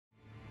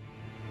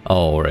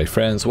Alright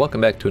friends,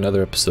 welcome back to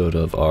another episode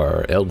of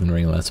our Elden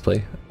Ring Let's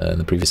Play. In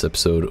the previous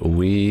episode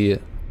we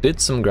did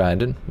some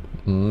grinding,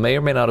 may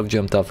or may not have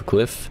jumped off a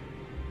cliff,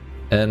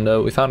 and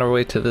we found our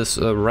way to this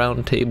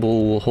round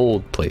table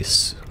hold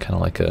place, kind of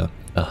like a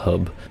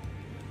hub,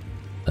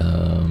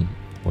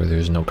 where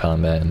there's no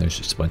combat and there's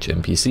just a bunch of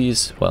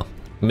NPCs, well,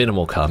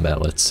 minimal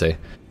combat let's say.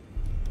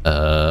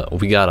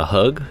 We got a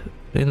hug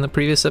in the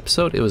previous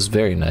episode. It was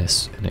very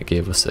nice and it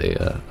gave us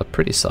a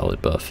pretty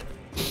solid buff.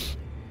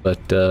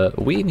 But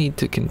we need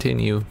to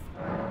continue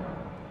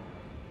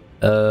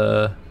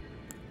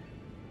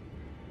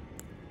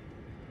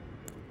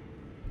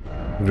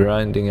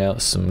grinding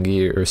out some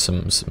gear, or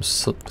some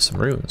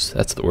runes.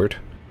 That's the word.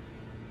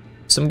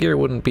 Some gear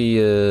wouldn't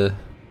be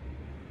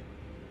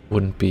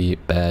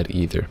bad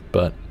either,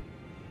 but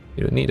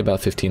you would need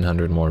about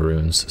 1500 more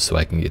runes so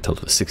I can get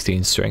to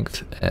 16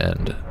 strength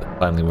and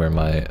finally wear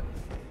my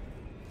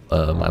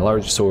my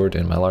large sword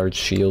and my large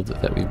shield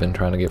that we've been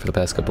trying to get for the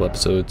past couple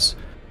episodes.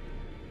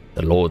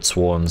 The Lord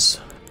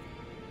Sworn's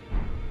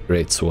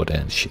great sword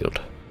and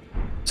shield.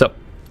 So,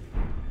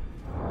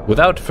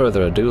 without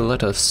further ado,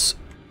 let us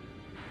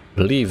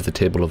leave the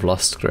Table of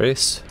Lost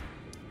Grace.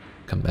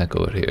 Come back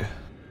over here.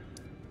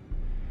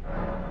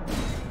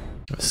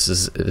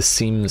 This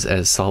seems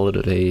as solid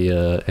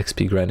a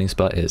XP grinding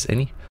spot as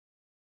any.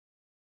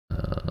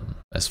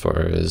 As far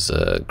as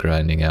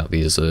grinding out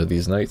these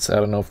knights, I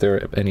don't know if there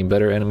are any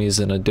better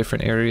enemies in a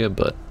different area,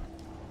 but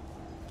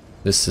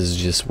this is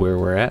just where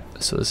we're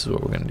at, so this is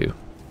what we're gonna do.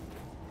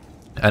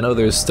 I know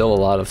there's still a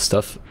lot of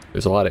stuff,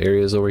 there's a lot of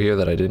areas over here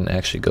that I didn't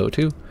actually go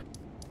to,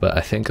 but I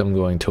think I'm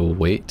going to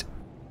wait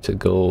to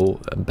go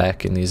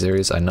back in these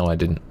areas. I know I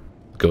didn't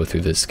go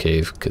through this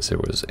cave because there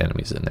was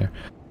enemies in there.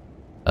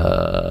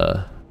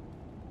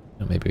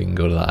 Maybe we can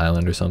go to the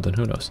island or something,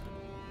 who knows.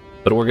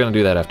 But we're gonna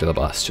do that after the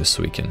boss, just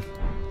so we can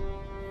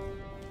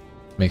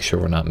make sure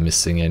we're not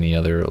missing any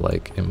other,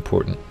 like,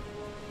 important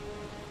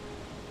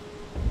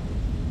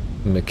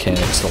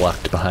mechanics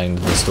locked behind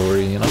the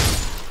story, you know?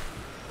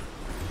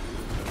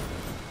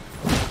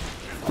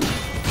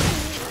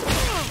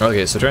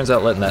 Okay, so it turns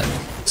out letting that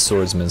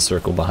swordsman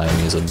circle behind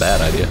me is a bad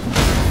idea.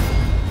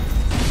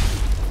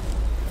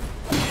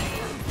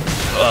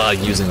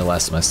 Using the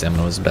last of my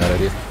stamina was a bad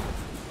idea.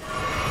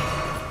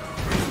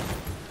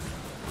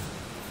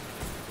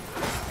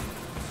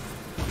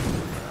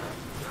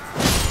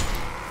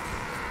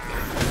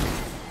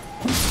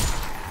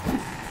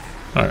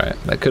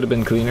 Alright, that could have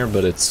been cleaner,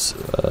 but it's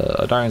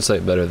a darn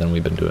sight better than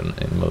we've been doing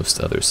in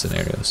most other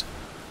scenarios.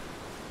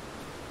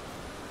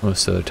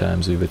 Most other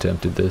times we've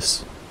attempted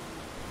this.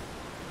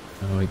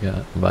 Oh, we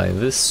got by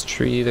this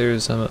tree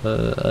there's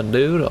a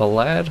dude, a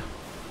lad,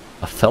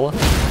 a fella.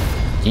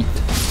 YEET.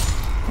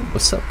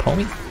 What's up,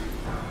 homie?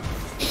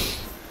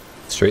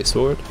 Straight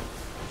sword.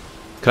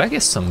 Could I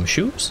get some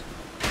shoes?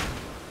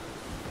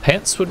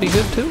 Pants would be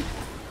good too.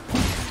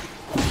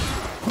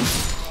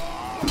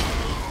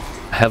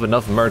 I have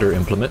enough murder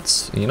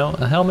implements, you know,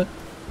 a helmet.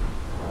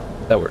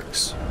 That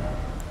works.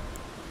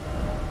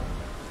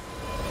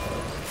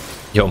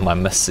 Yo, my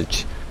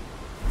message.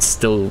 It's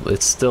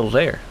still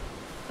there.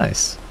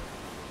 Nice.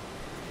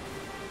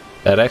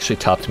 That actually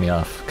topped me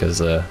off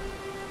because oh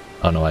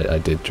no, I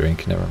did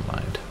drink, never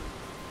mind.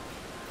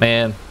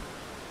 Man,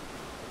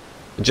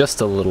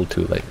 just a little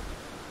too late.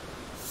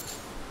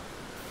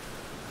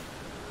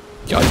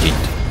 YEET.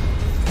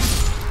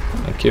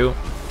 Thank you.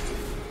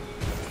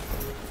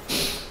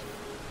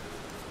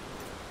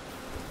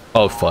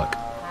 Oh fuck.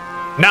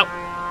 No!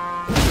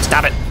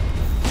 Stop it!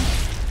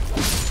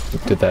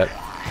 Did that?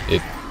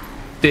 It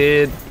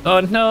did.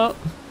 Oh no!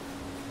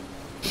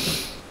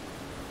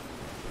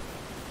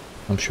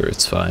 I'm sure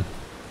it's fine.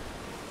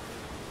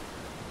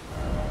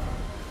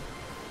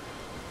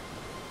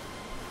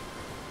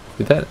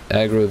 Did that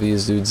aggro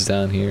these dudes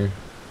down here?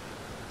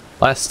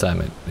 Last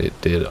time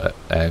it did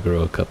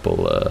aggro a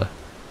couple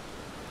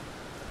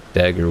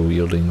dagger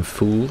wielding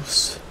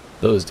fools.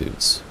 Those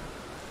dudes.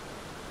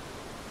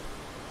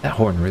 That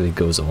horn really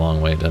goes a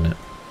long way, doesn't it?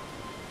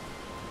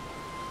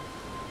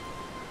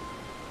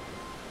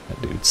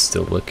 That dude's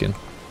still looking.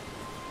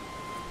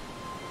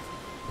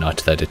 Not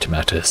that it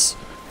matters.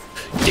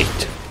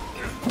 YEET.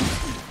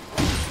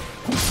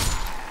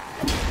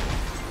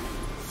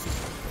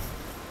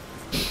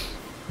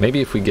 Maybe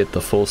if we get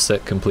the full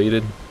set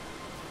completed,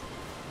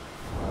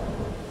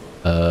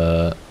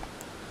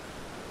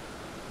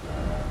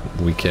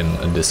 we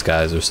can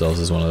disguise ourselves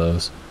as one of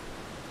those.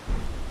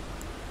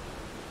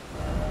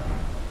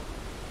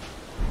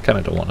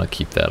 Kinda don't want to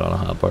keep that on a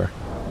hotbar.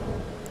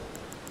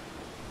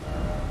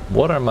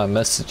 What are my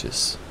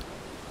messages?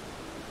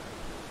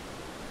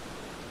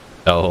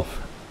 Oh,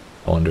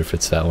 I wonder if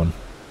it's that one.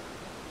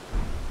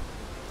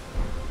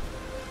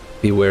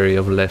 Be wary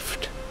of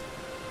left.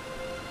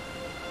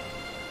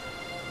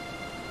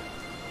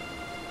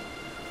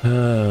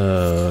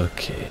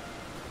 Okay.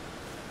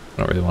 I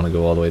don't really want to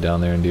go all the way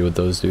down there and deal with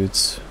those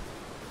dudes.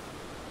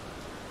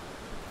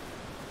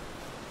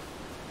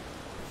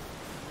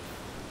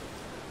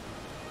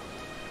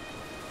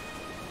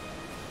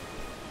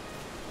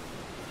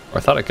 Or I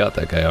thought I got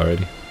that guy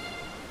already.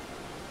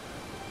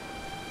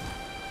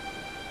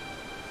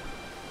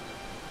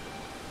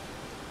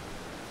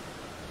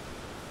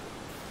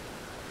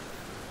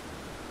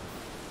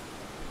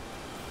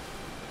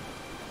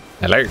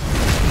 Hello.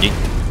 Yeet.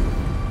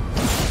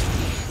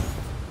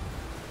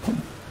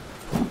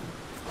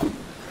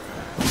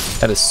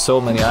 That is so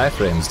many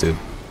iframes, dude.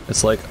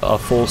 It's like a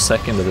full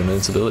second of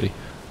invincibility.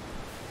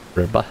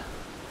 Ribba.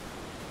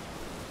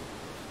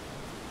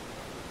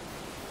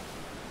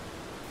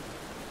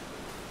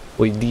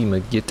 Oj, die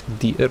Margit,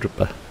 die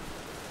Ribba.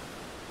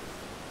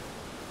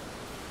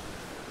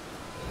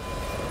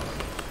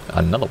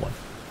 Another one.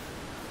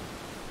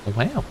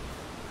 Wow.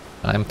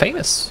 I'm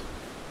famous.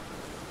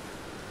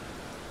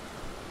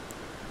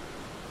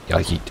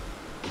 YEET.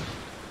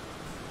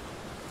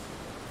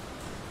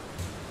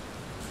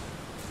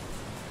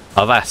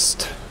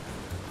 Avast.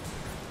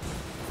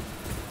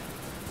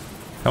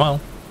 Come on.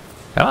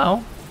 Come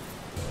on.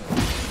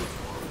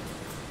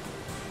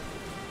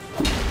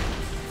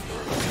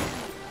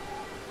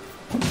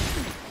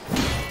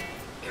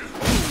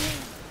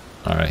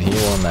 Alright, he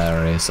won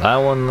that race. I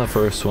won the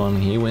first one,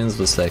 he wins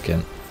the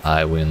second,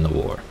 I win the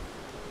war.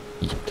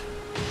 Yeet.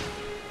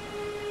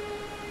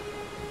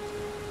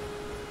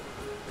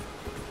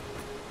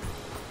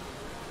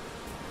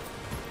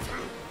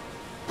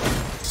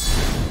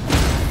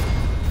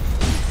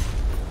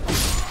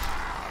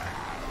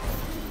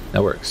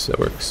 That works, that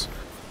works.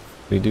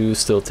 We do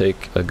still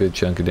take a good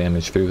chunk of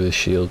damage through this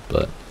shield,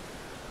 but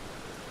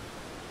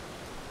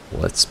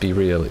let's be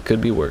real, it could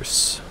be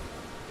worse.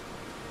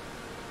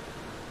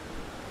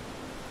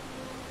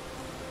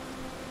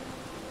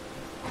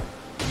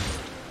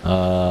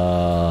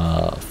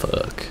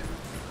 Fuck.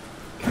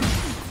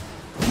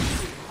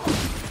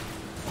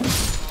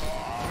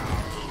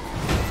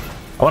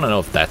 I want to know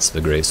if that's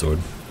the gray sword.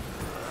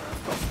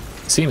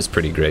 Seems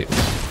pretty great.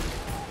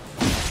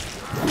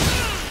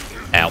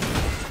 Ow.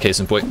 Case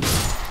in point.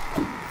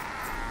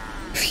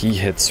 If he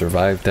had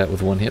survived that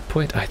with 1 hit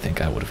point, I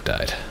think I would have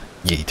died.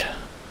 Yeet.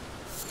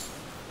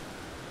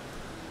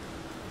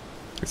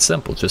 It's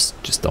simple,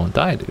 just don't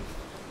die, dude.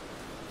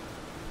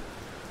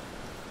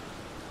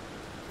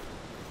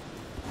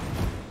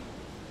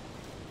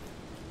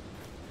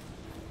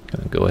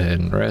 Gonna go ahead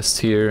and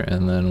rest here,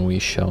 and then we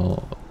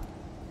shall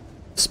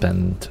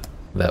spend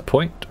that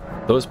point,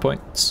 those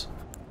points.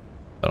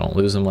 I don't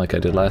lose them like I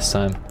did last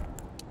time.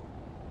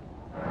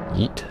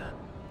 Yeet.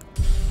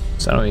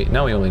 So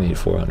now we only need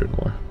 400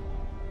 more.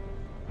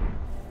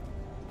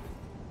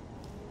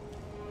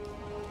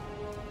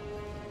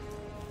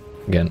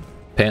 Again,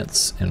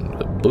 pants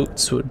and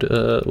boots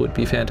would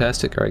be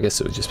fantastic, or I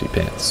guess it would just be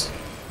pants.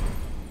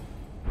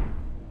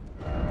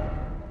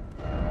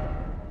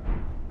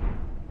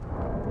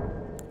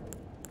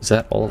 Is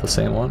that all the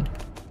same one?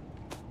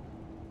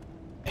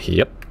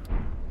 Yep.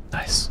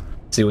 Nice.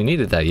 See, we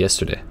needed that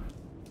yesterday.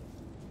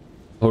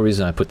 The whole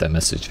reason I put that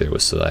message there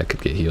was so that I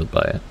could get healed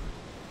by it.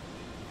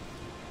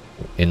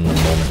 In the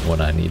moment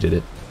when I needed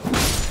it.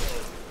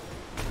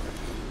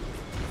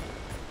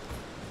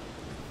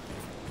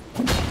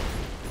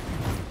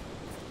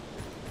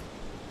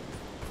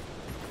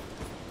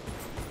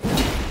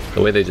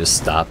 The way they just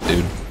stop,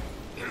 dude.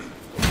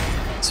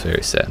 It's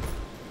very sad.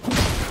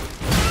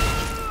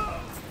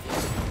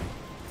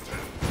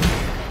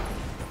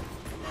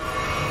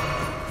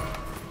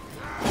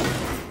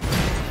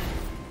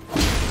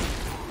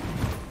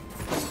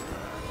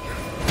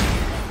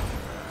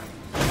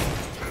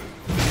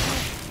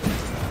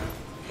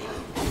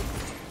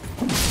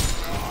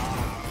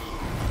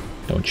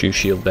 Don't you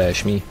shield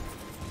bash me.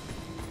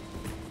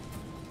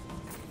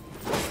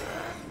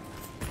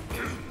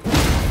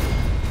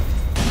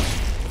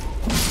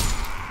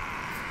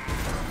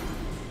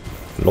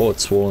 Lord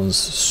Sworn's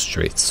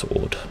straight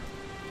sword.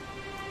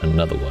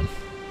 Another one.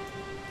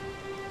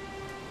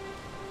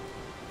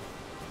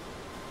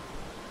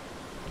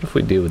 What if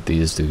we deal with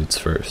these dudes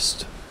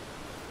first?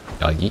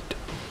 Yeet.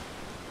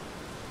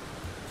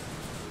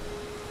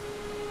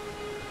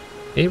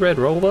 Hey, Red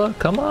Rover,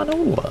 come on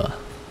over.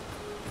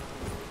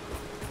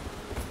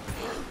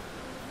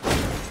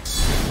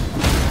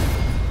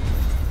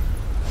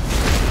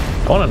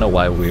 I want to know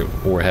why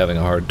we're having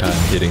a hard time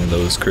hitting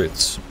those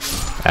crits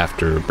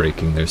after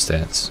breaking their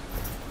stats.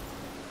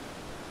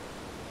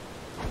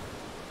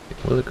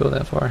 Will it go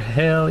that far?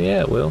 Hell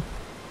yeah, it will.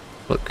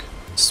 Look,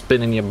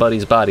 spinning your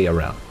buddy's body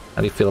around.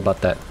 How do you feel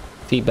about that?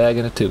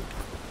 Teabagging it too.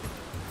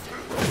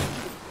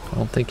 I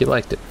don't think you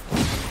liked it.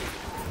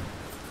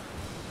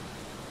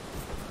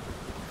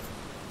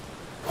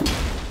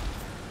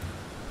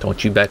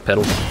 Don't you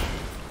backpedal.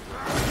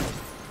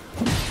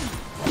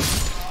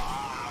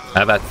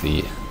 How about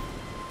the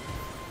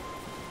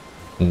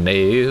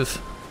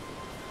knave?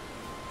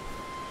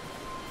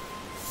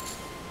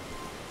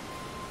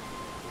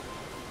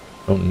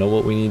 Don't know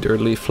what we need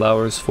early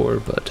flowers for,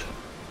 but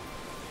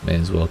may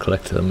as well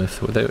collect them if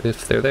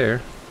they're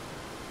there.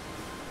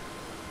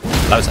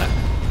 How's that?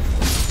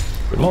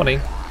 Good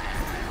morning.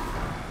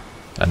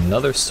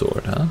 Another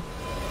sword, huh?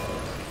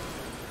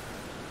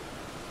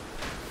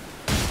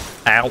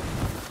 Ow.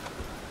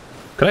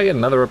 Could I get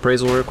another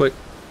appraisal real quick?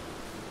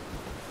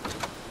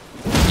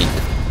 Yeet.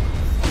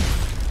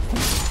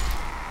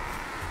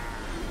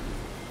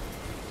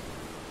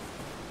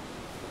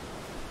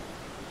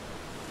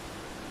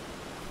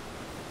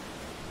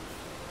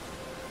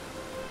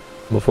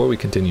 Before we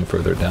continue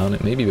further down,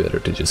 it may be better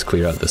to just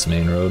clear out this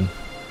main road.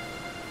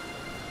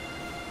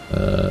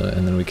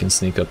 And then we can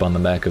sneak up on the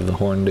back of the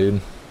horn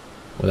dude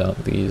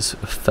without these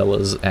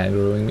fellas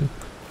aggroing me.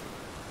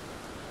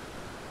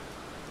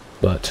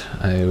 But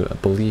I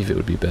believe it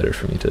would be better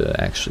for me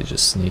to actually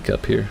just sneak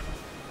up here.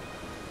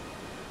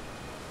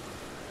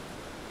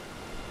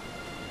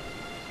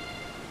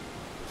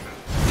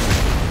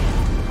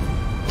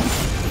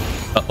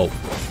 Uh-oh.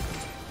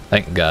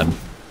 Thank God.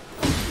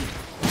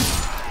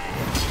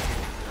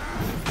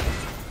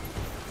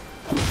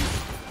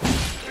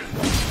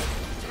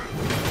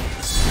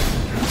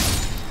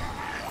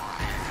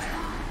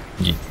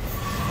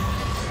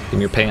 Give me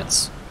your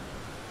pants.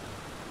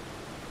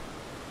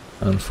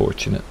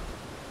 Unfortunate.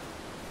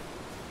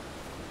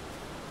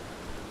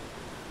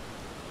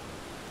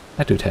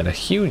 That dude had a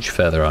huge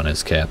feather on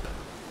his cap.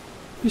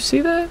 You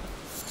see that?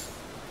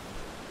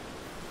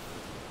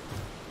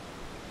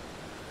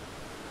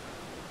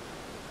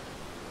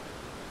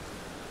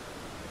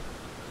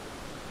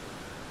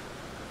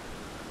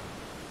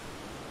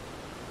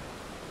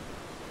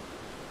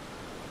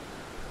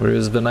 Where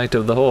is the Knight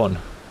of the Horn?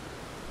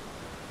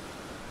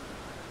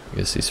 I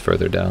guess he's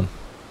further down.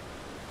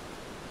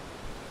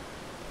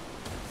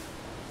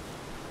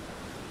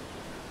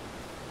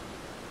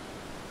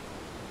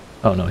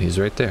 Oh no, he's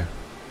right there.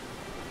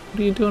 What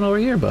are you doing over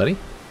here, buddy?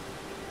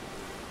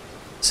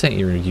 This ain't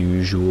your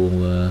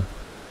usual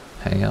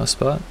hangout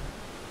spot.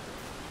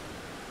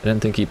 I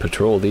didn't think he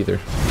patrolled either.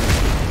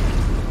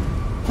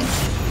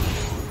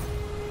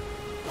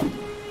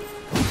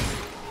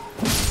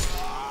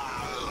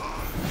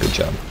 Good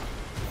job.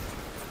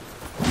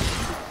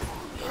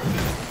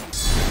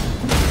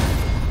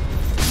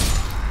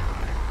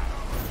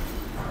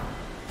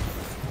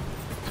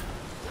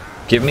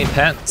 Give me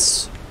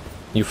pants,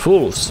 you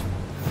fools.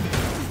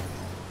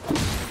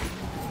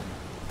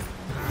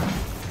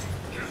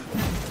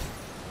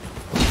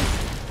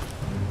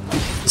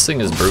 This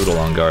thing is brutal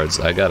on guards,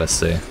 I gotta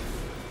say. It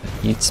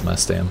eats my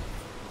stam.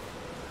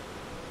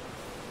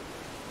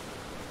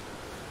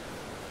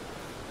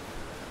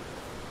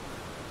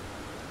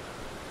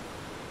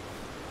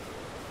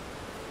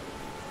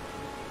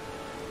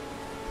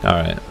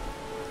 Alright.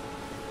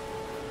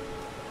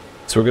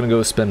 So we're gonna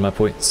go spend my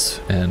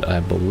points, and I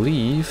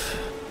believe...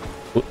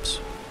 Whoops.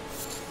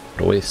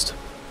 What a waste.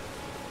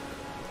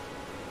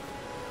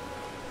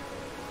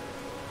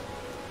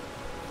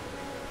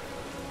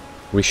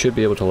 We should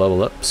be able to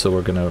level up, so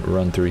we're gonna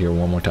run through here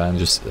one more time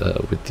just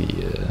with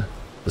the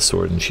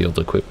sword and shield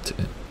equipped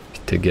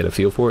to get a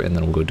feel for it, and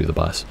then we'll go do the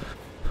boss.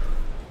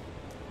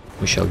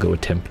 We shall go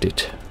attempt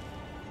it.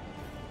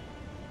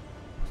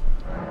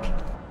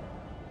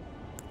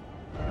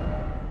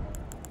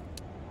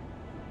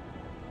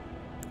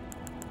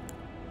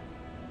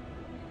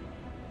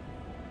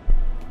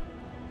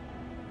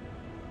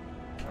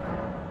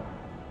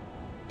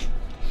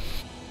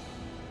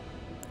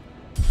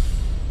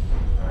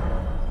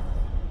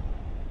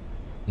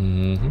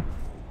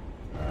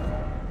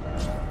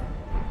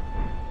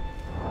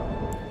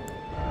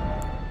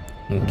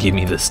 Give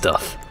me the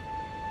stuff.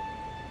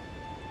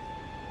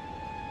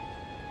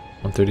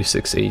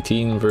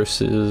 136.18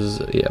 versus,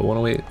 yeah,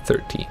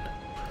 108.13.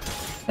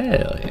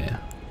 Hell yeah.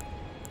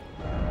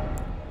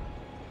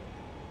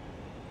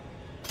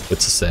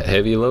 What's this, that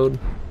heavy load?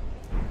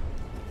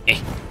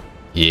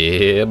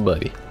 Yeah,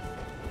 buddy.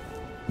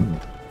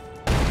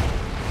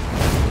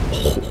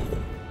 Oh,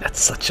 that's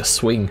such a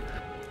swing.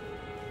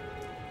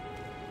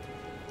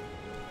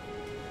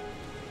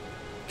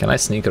 Can I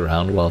sneak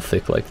around while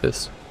thick like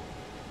this?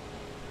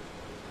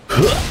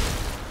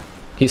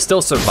 He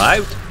still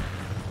survived?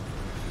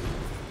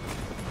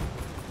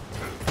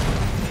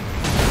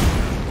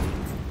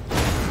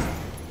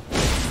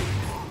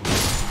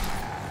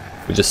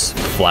 We just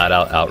flat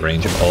out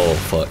outrange him. Oh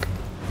fuck.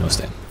 No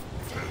stand.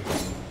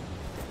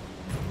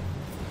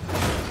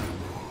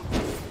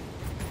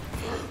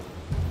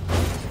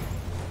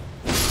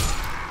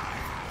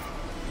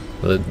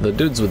 The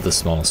dudes with the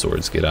small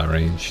swords get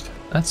outranged.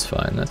 That's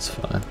fine, that's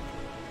fine.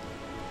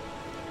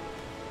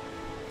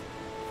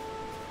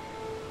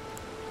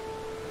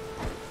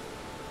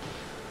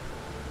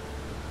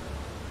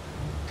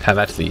 Have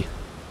at thee.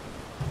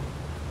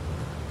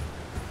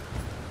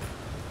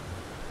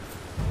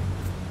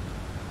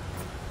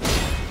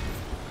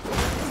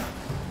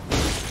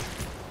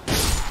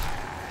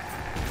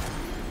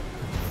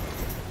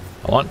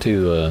 I want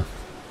to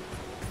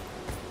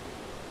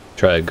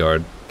try a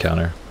guard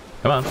counter.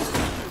 Come on.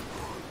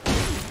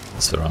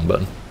 That's the wrong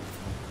button.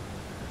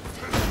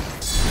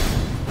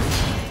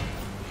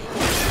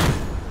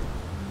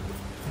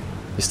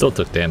 He still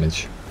took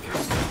damage.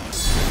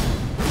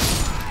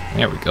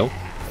 There we go.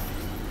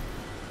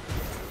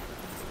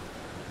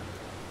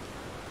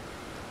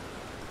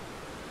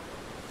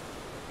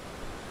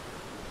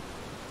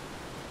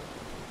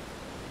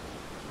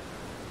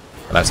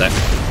 That's that.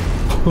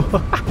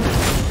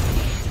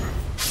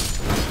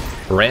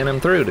 Ran him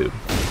through, dude.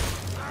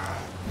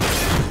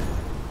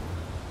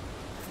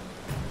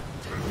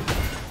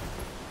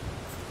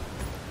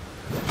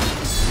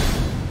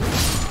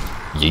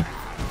 Yeet.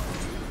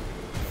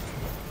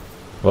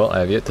 Well, I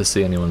have yet to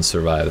see anyone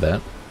survive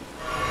that.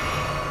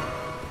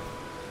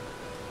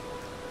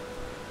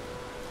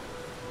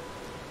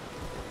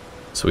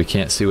 So we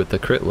can't see what the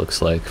crit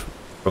looks like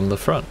from the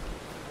front.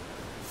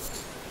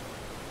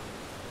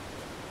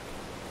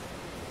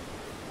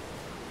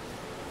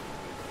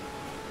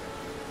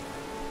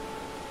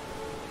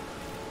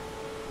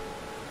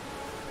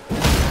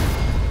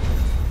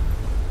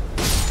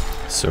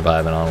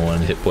 Surviving on 1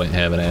 hit point,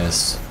 having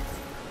ass.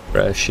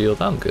 Brass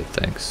shield, I'm good,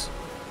 thanks.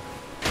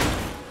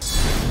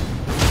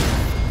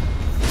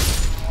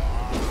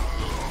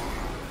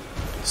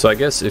 So I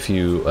guess if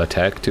you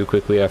attack too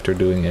quickly after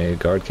doing a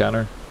guard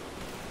counter,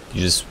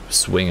 you just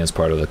swing as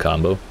part of the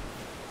combo,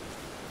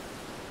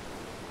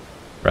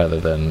 rather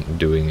than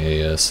doing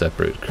a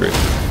separate crit.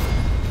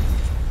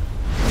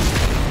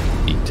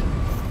 Eat.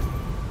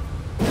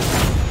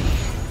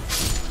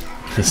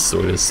 This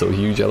sword is so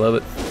huge, I love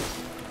it.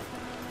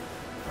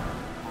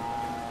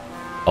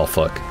 Oh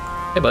fuck.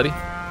 Hey buddy.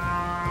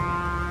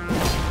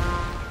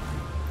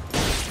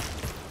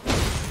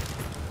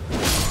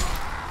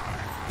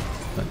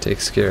 That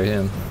takes care of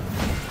him.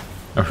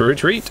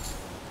 Retreat!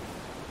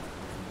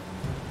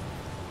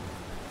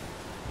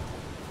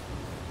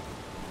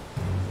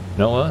 You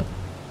know what?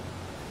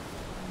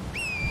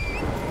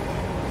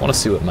 I want to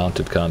see what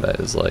mounted combat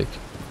is like.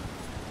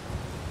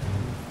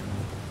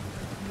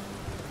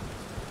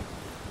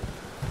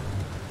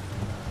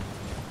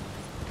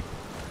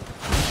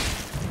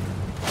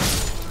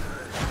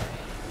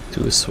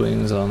 Two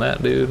swings on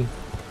that dude.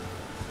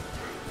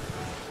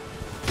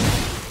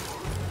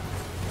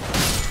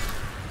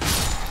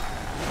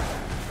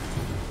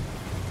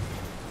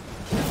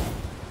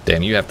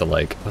 Damn, you have to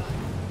like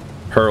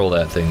hurl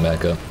that thing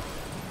back up.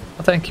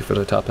 Well, thank you for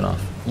the topping off.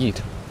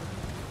 Yeet.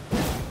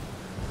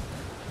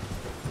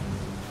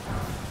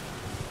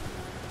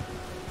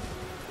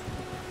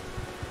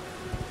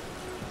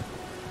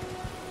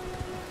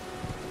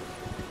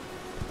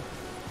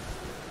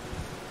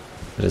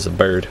 It is a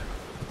bird.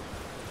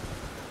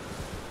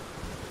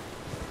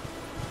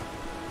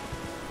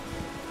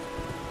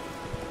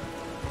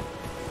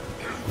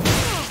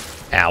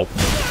 Ow.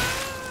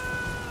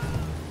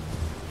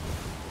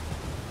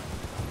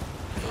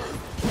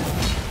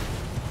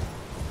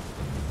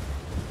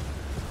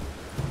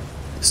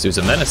 This dude's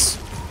a menace.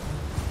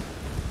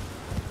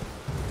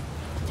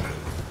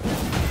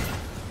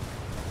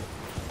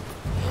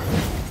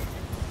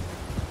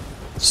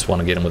 Just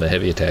want to get him with a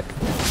heavy attack.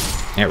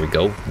 There we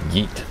go.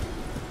 Yeet.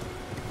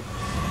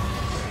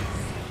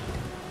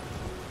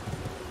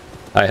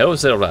 Hi ho,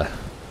 Silva.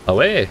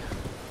 Away.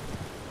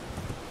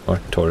 Or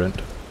Torrent,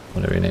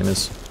 whatever your name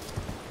is.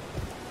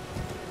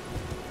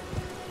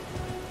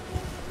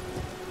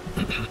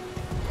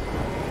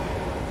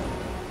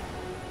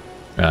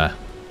 Ah.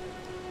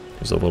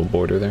 There's a little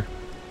border there.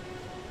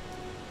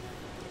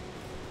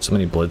 So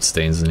many blood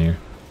stains in here.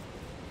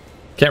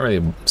 Can't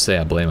really say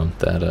I blame him.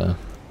 That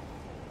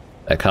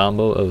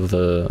combo of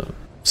the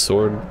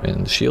sword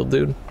and shield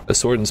dude, a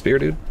sword and spear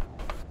dude,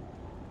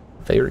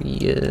 very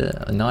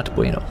not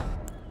bueno.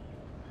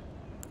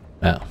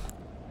 Now,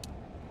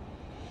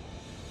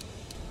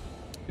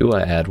 do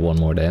I add 1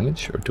 more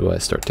damage, or do I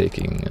start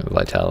taking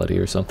vitality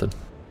or something?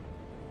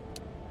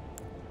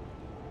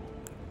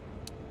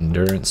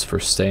 Endurance for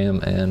stam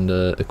and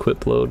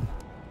equip load.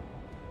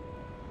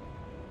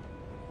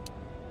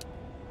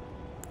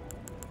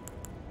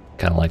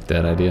 Kind of like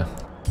that idea.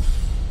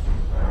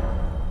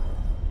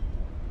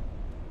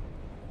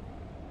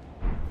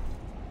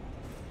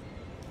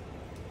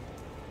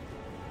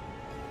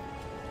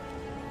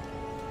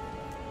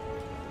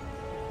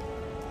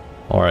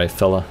 Alright,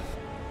 fella.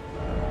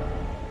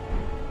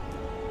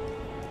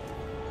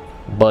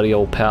 Buddy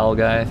old pal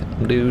guy,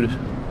 dude.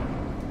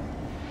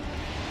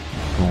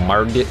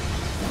 Margit.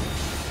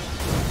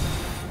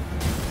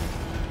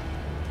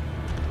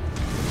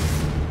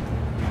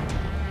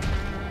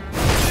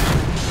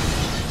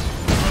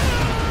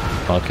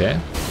 Okay.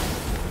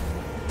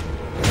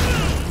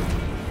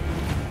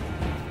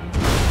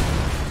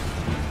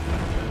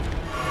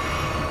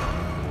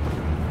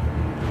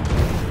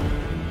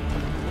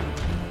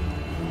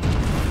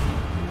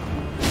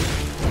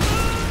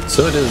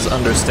 So it is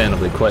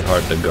understandably quite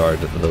hard to guard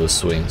those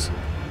swings.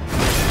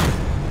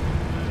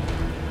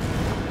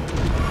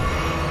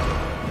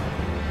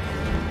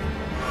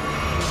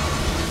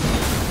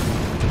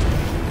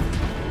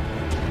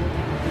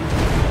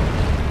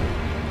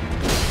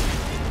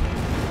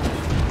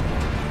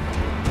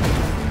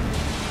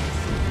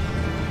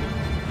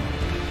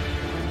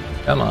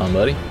 Come on,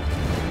 buddy.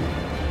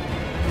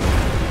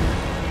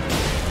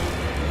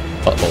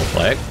 Uh-oh,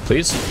 flag,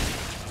 please.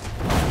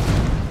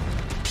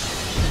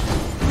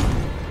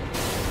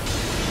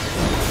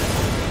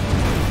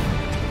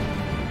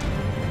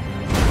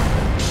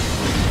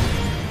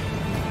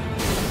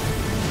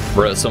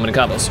 Bruh, so many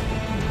combos.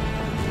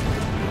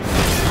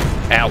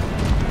 Ow.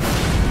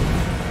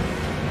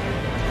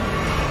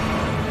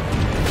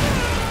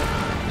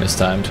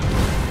 Mistimed.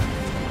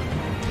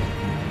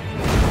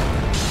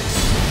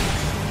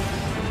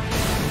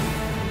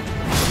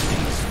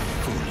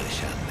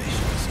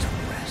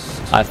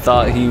 I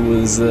thought he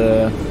was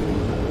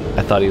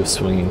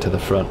swinging to the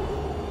front.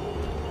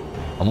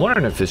 I'm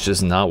wondering if it's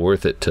just not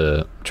worth it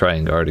to try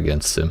and guard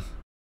against him.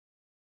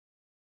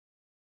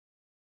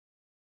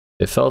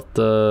 It felt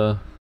I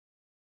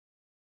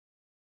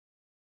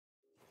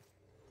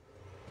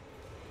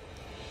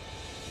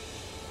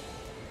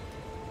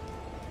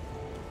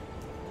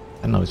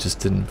don't know, it just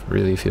didn't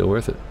really feel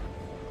worth it.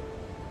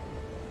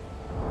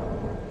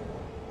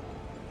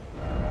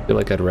 I feel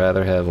like I'd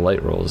rather have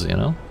light rolls, you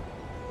know?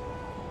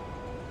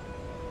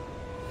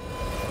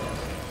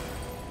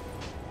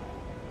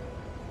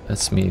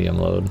 That's medium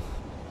load.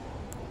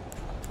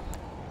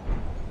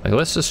 Like,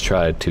 let's just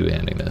try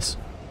two-handing this.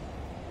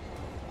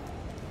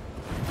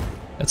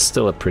 That's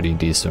still a pretty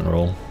decent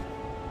roll.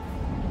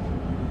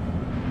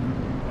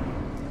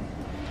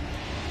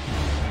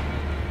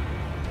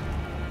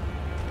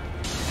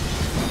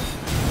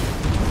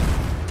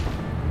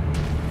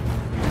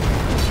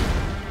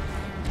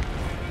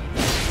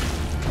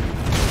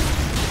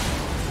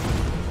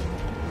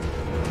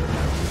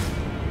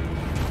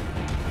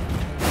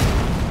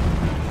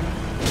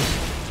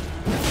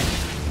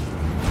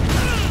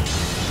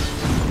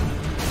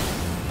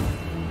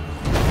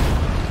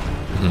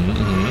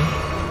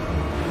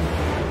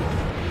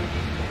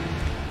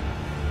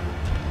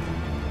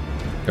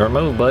 Your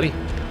move, buddy.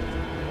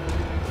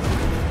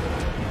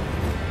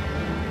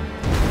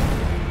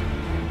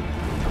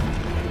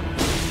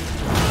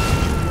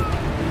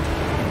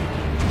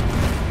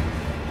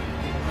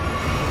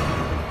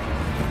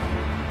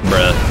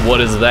 Bruh, what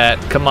is that?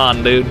 Come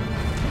on, dude.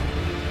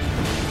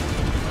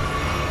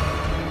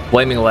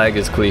 Blaming lag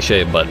is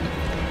cliche, but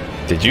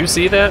did you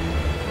see that?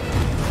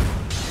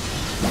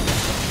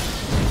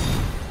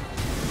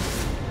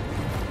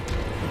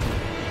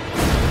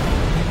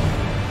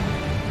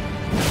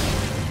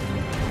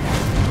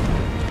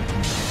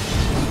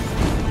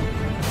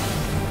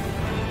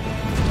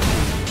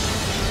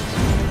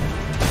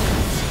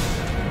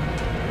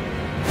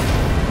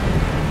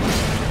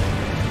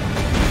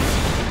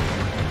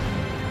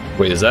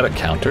 Wait, is that a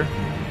counter?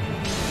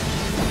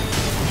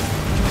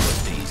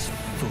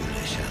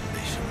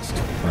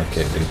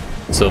 Okay,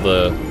 dude. So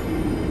the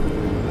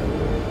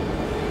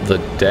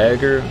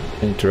dagger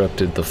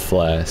interrupted the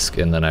flask,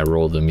 and then I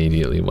rolled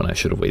immediately when I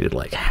should have waited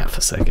like half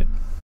a second.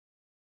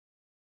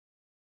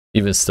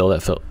 Even still,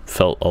 that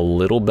felt a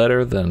little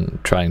better than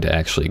trying to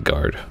actually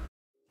guard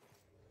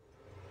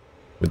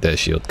with that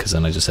shield, because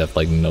then I just have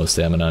like no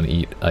stamina on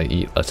eat. I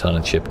eat a ton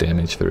of chip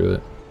damage through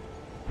it.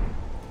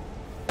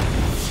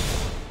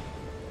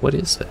 What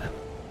is that?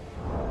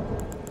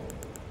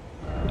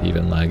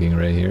 Even lagging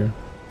right here.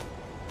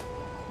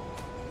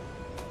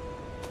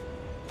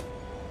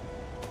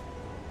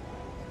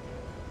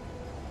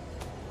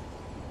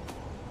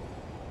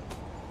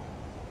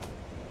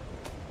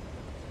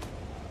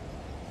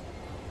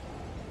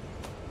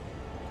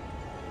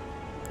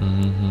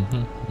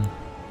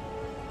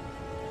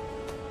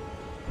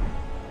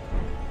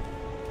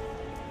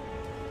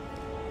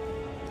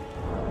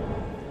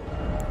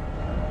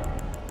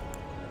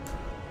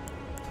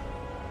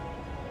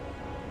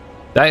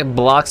 That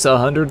blocks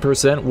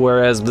 100%,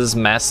 whereas this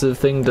massive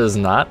thing does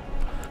not?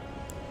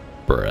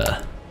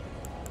 Bruh.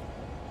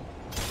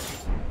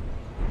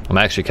 I'm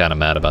actually kind of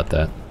mad about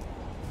that.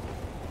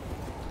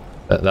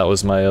 That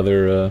was my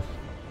other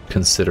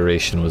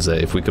consideration, was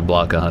that if we could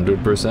block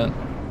 100%,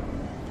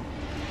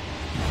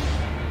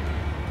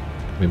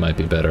 we might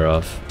be better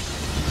off.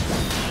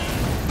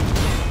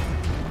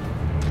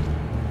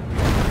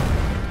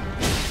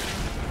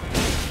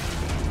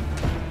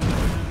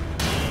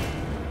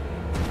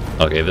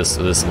 Okay,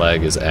 this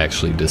lag is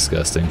actually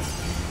disgusting.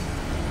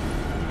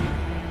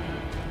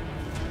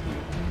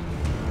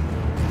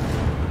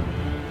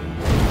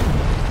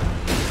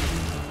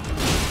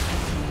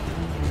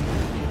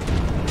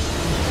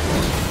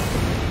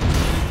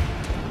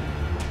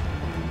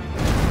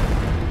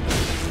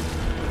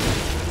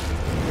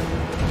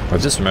 I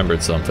just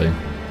remembered something.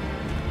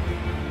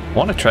 I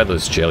want to try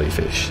those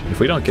jellyfish.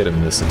 If we don't get them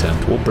in this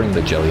attempt, we'll bring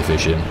the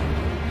jellyfish in.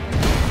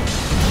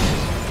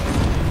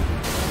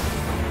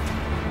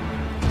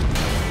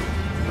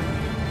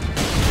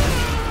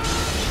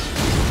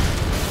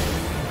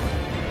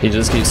 He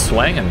just keeps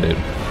swanging, dude.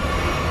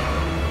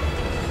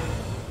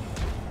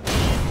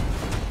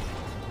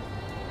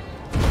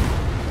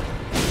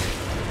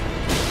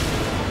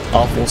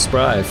 Awful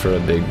spry for a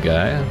big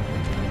guy.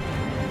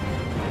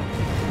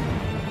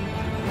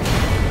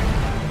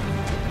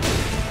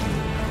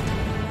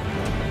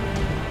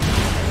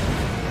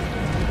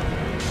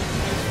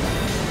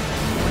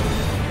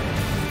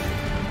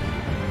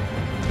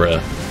 Bruh.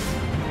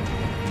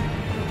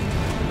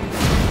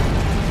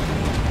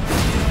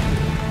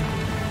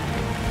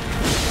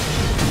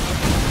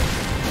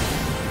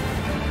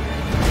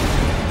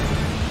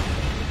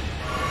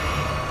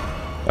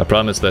 I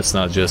promise that's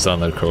not just on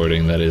the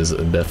recording, that is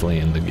definitely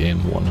in the game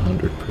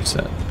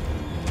 100%.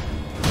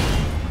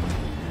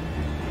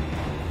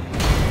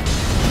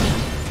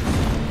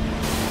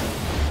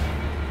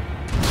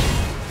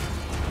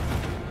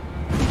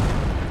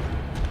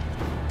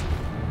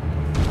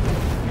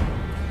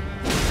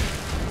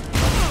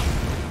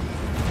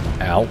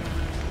 Ow.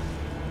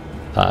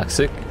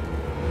 Toxic.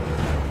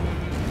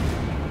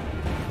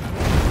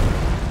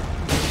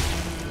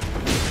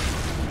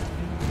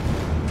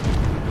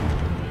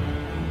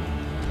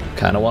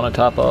 Kind of want to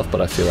top off, but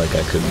I feel like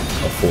I could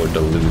afford to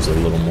lose a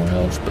little more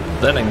health. But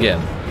then again,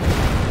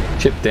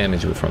 chip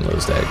damage from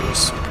those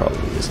daggers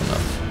probably is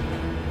enough.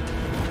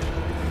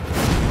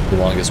 The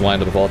longest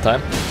windup of all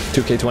time,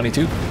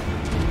 2K22.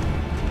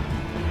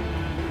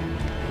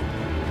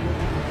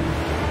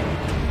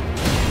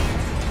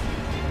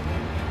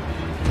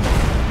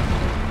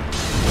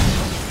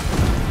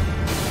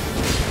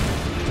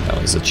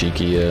 That was a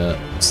cheeky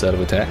set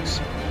of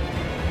attacks.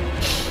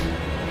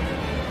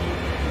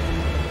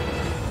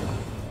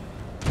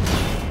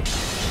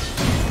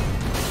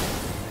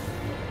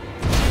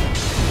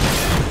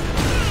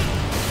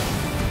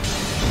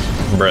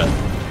 Bruh.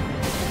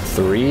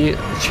 3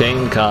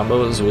 chain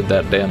combos with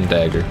that damn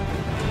dagger.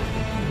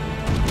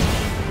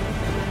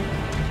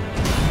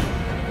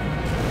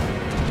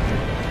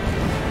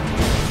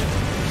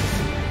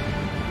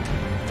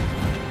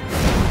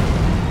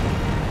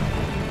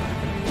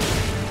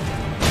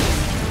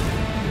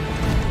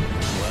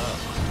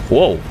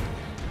 Whoa.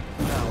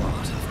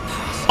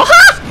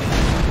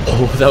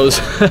 Oh, that was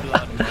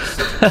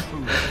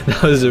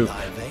that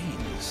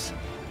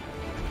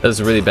was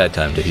a really bad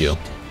time to heal.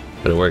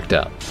 But it worked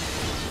out.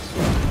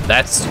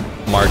 That's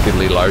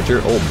markedly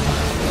larger. Oh my.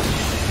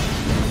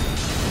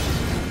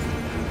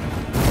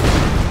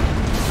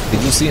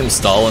 Did you see him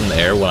stall in the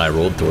air when I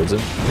rolled towards him?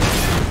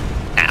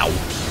 Ow.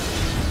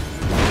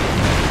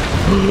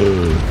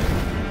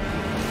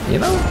 You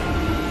know?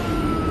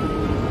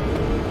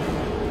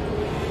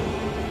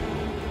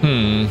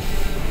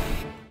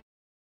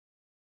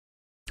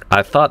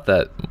 I thought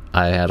that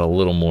I had a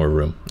little more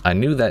room. I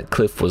knew that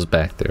cliff was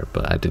back there,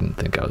 but I didn't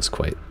think I was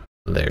quite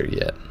there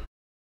yet.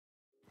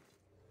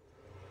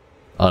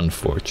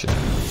 Unfortunate.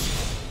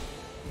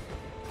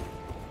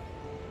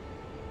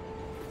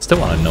 Still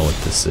want to know what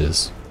this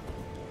is.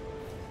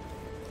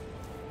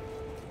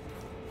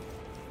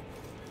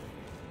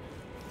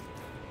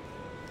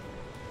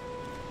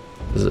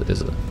 Is it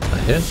a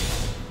hit?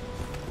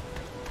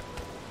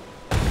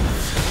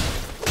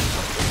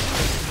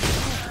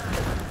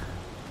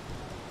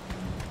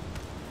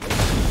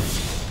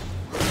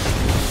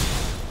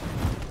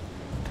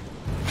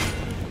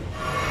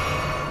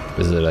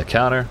 Is it a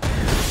counter?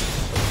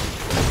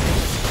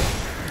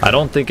 I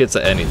don't think it's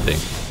anything.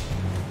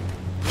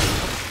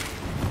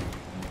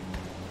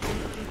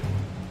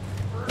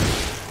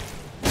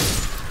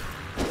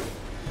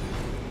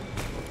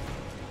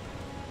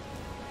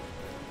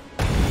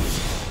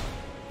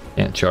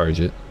 Can't charge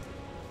it.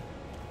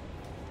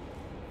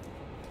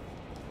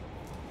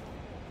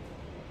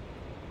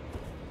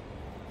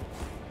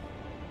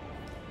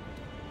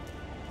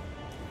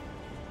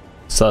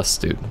 Sus,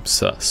 dude.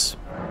 Sus.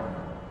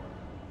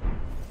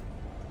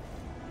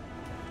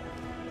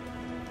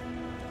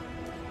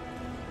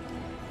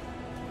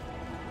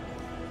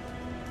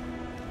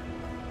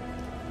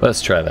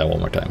 Let's try that one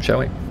more time, shall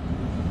we?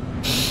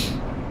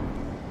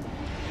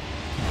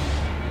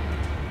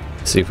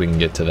 See if we can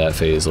get to that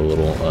phase a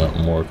little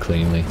more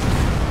cleanly.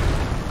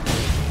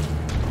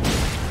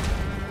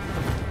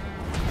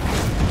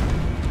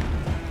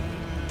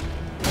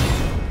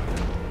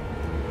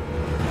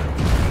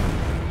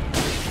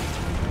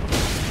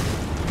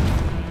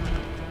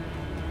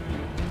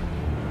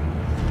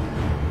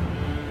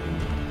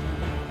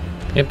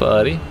 Hey,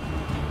 buddy.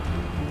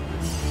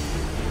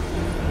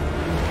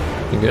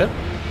 You good?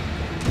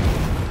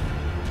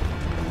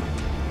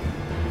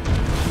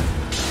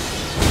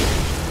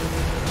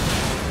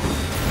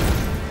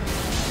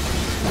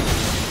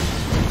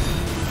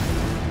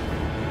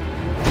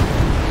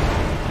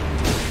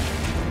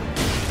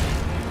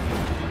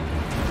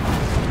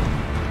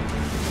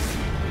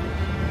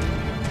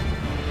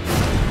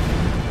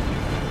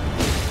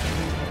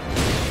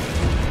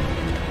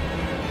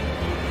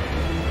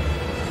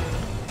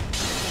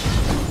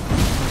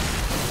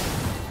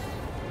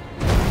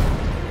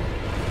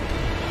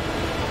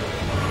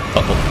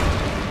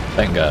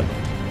 Thank God.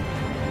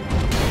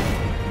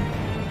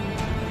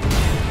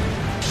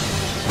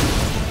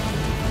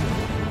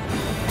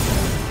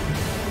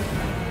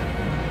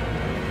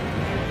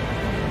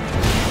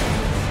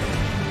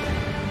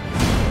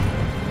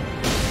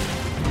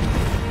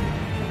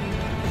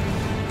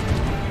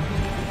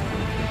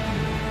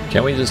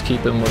 Can't we just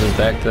keep him with his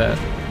back to that?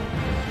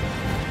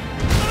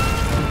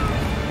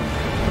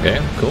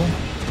 Okay, cool.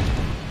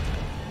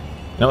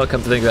 Now what,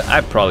 come to think of it, I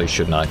probably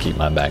should not keep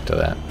my back to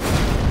that.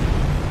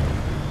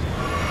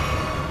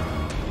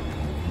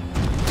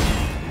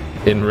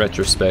 In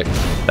retrospect,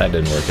 that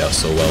didn't work out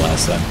so well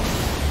last time.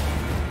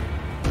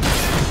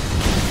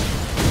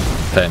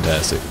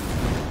 Fantastic.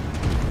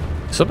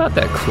 So about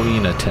that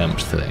clean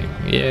attempt thing,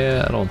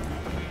 yeah,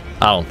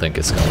 I don't think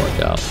it's gonna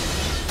work out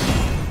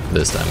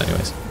this time,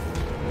 anyways.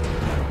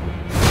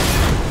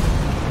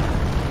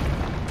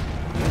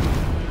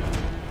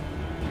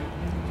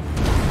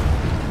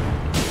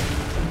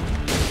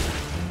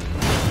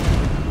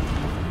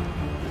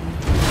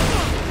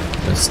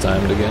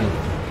 Mistimed again.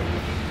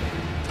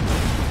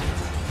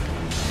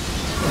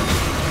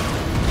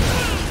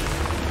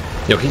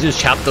 Yo, he just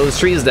chopped those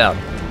trees down.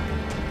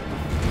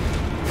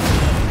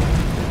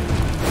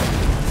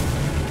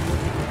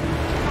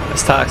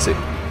 That's toxic.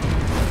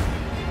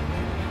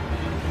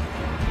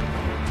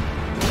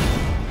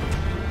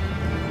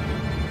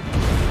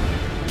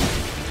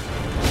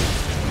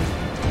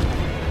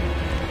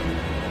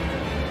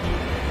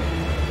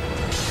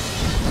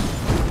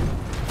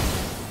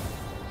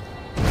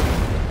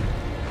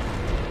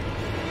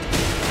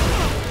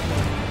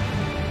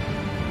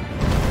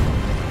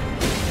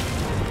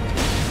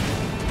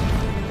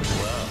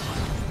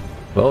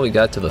 Well, we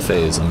got to the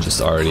phase. I'm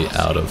just already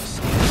out of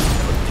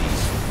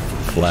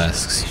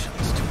flasks.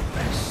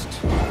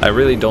 I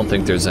really don't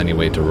think there's any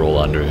way to roll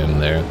under him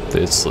there.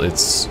 It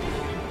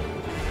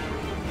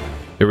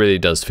really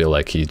does feel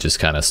like he just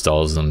kind of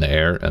stalls in the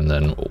air, and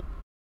then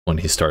when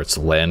he starts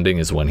landing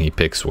is when he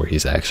picks where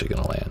he's actually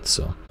going to land.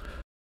 So,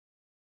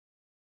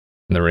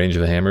 and the range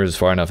of the hammer is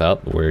far enough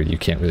out where you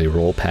can't really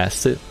roll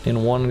past it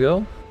in one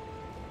go.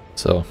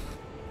 So,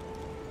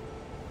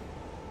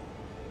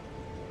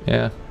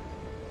 yeah.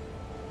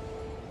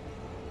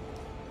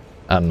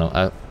 I don't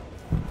know.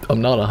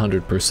 I'm not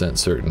 100%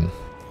 certain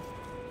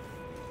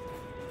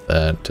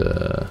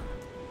that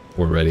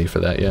we're ready for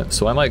that yet.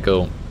 So I might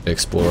go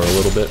explore a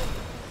little bit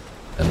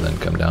and then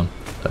come down.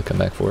 Come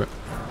back for it.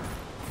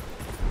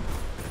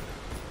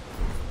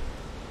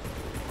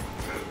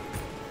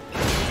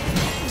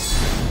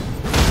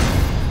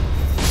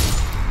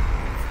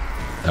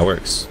 That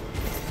works.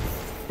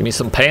 Give me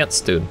some pants,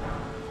 dude.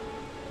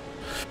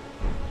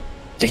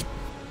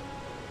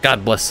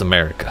 God bless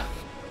America.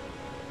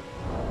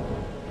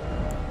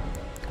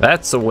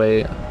 That's the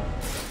way.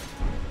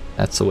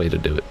 That's the way to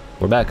do it.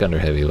 We're back under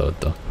heavy load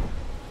though.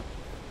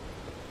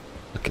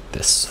 Look at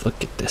this.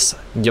 Look at this.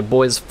 Your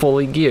boy's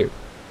fully geared.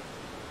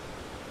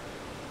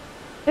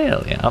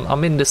 Hell yeah.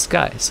 I'm in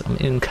disguise. I'm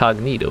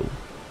incognito.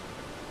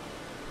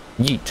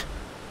 Yeet.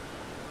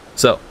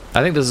 So,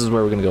 I think this is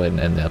where we're going to go ahead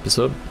and end the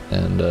episode.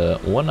 And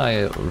when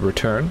I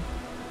return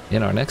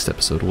in our next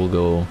episode, we'll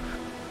go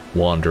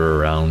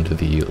wander around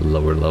the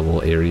lower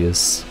level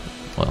areas.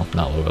 Well,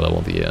 not lower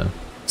level, the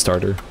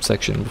starter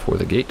section before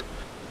the gate.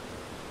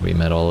 We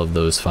met all of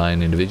those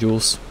fine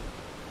individuals.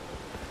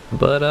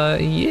 But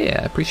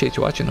yeah, I appreciate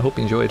you watching. I hope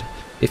you enjoyed.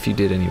 If you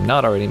did and you've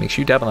not already, make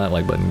sure you tap on that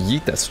like button,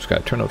 yeet that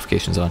subscribe, turn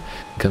notifications on,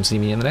 and come see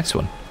me in the next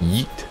one.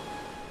 Yeet.